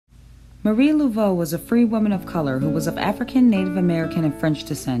Marie Laveau was a free woman of color who was of African, Native American, and French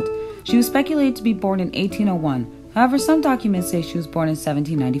descent. She was speculated to be born in 1801. However, some documents say she was born in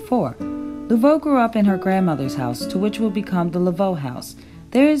 1794. Laveau grew up in her grandmother's house, to which would become the Laveau house.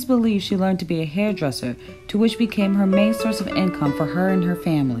 There is believed she learned to be a hairdresser, to which became her main source of income for her and her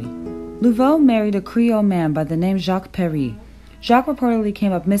family. Laveau married a Creole man by the name Jacques Perry. Jacques reportedly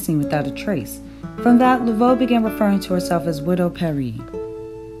came up missing without a trace. From that, Laveau began referring to herself as Widow Perry.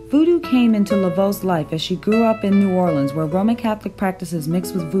 Voodoo came into Laveau's life as she grew up in New Orleans, where Roman Catholic practices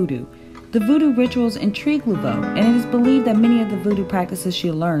mixed with voodoo. The voodoo rituals intrigued Laveau, and it is believed that many of the voodoo practices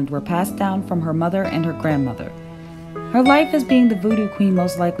she learned were passed down from her mother and her grandmother. Her life as being the voodoo queen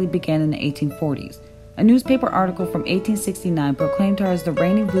most likely began in the 1840s. A newspaper article from 1869 proclaimed her as the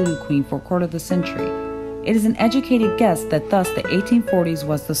reigning voodoo queen for a quarter of the century. It is an educated guess that thus the 1840s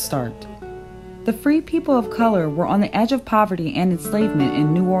was the start. The free people of color were on the edge of poverty and enslavement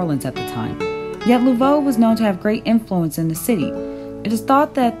in New Orleans at the time. Yet Laveau was known to have great influence in the city. It is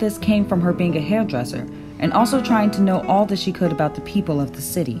thought that this came from her being a hairdresser and also trying to know all that she could about the people of the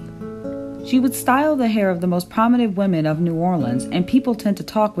city. She would style the hair of the most prominent women of New Orleans, and people tend to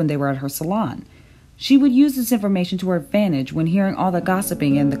talk when they were at her salon. She would use this information to her advantage when hearing all the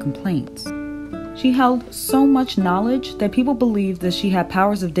gossiping and the complaints. She held so much knowledge that people believed that she had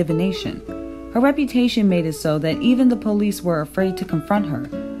powers of divination. Her reputation made it so that even the police were afraid to confront her.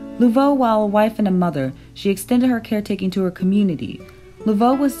 Laveau, while a wife and a mother, she extended her caretaking to her community.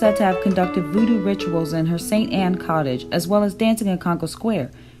 Laveau was said to have conducted voodoo rituals in her St. Anne cottage, as well as dancing in Congo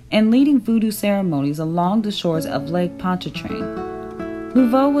Square, and leading voodoo ceremonies along the shores of Lake Pontchartrain.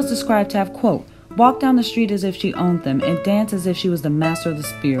 Laveau was described to have, quote, walked down the street as if she owned them and danced as if she was the master of the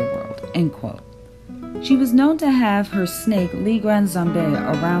spirit world, end quote. She was known to have her snake, Le Grand Zambe,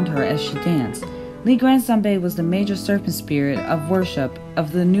 around her as she danced. Le Grand Zambe was the major serpent spirit of worship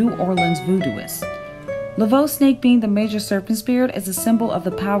of the New Orleans voodooists. Laveau's snake being the major serpent spirit is a symbol of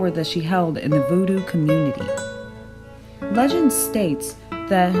the power that she held in the voodoo community. Legend states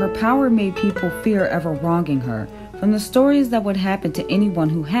that her power made people fear ever wronging her, from the stories that would happen to anyone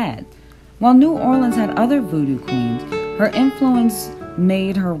who had. While New Orleans had other voodoo queens, her influence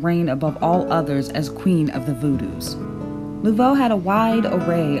made her reign above all others as queen of the voodoos. Laveau had a wide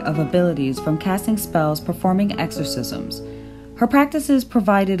array of abilities, from casting spells, performing exorcisms. Her practices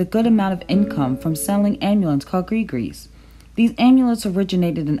provided a good amount of income from selling amulets called gris-gris. These amulets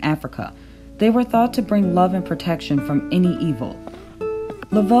originated in Africa. They were thought to bring love and protection from any evil.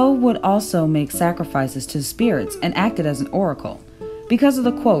 Laveau would also make sacrifices to spirits and acted as an oracle. Because of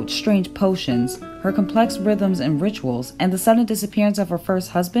the, quote, strange potions, her complex rhythms and rituals, and the sudden disappearance of her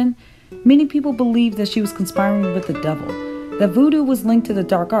first husband, many people believed that she was conspiring with the devil, that voodoo was linked to the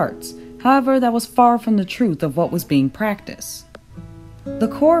dark arts. However, that was far from the truth of what was being practiced. The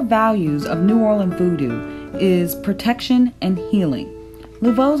core values of New Orleans voodoo is protection and healing.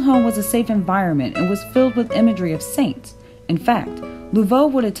 Laveau's home was a safe environment and was filled with imagery of saints. In fact, Laveau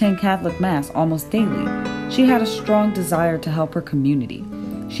would attend Catholic Mass almost daily. She had a strong desire to help her community.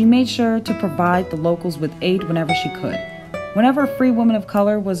 She made sure to provide the locals with aid whenever she could. Whenever a free woman of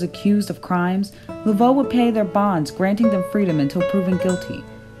color was accused of crimes, Laveau would pay their bonds, granting them freedom until proven guilty.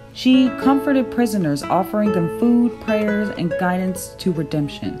 She comforted prisoners, offering them food, prayers, and guidance to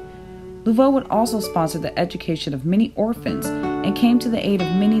redemption. Laveau would also sponsor the education of many orphans and came to the aid of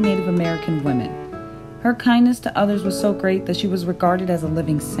many Native American women. Her kindness to others was so great that she was regarded as a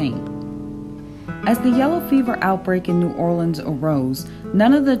living saint. As the yellow fever outbreak in New Orleans arose,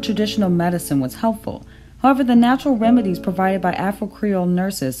 none of the traditional medicine was helpful. However, the natural remedies provided by Afro-Creole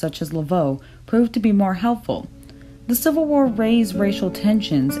nurses such as Laveau proved to be more helpful. The Civil War raised racial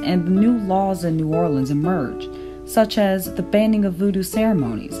tensions, and the new laws in New Orleans emerged, such as the banning of voodoo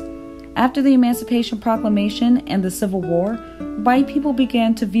ceremonies. After the Emancipation Proclamation and the Civil War, white people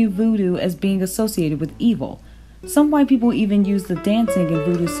began to view voodoo as being associated with evil. Some white people even used the dancing in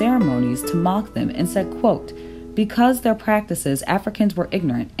voodoo ceremonies to mock them and said, quote, because their practices, Africans were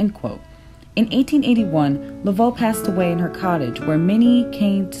ignorant, end quote. In 1881, Laveau passed away in her cottage, where many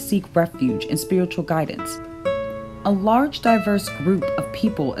came to seek refuge and spiritual guidance. A large, diverse group of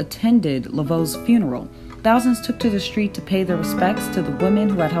people attended Laveau's funeral. Thousands took to the street to pay their respects to the women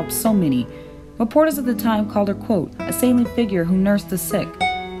who had helped so many. Reporters at the time called her, quote, a saintly figure who nursed the sick.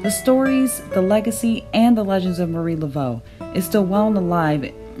 The stories, the legacy, and the legends of Marie Laveau is still well and alive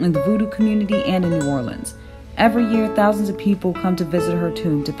in the voodoo community and in New Orleans. Every year, thousands of people come to visit her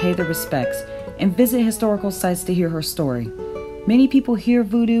tomb to pay their respects and visit historical sites to hear her story. Many people hear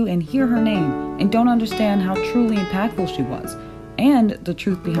voodoo and hear her name and don't understand how truly impactful she was and the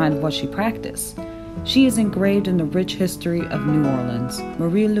truth behind what she practiced. She is engraved in the rich history of New Orleans.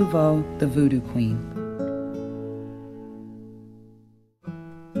 Marie Laveau, the Voodoo Queen.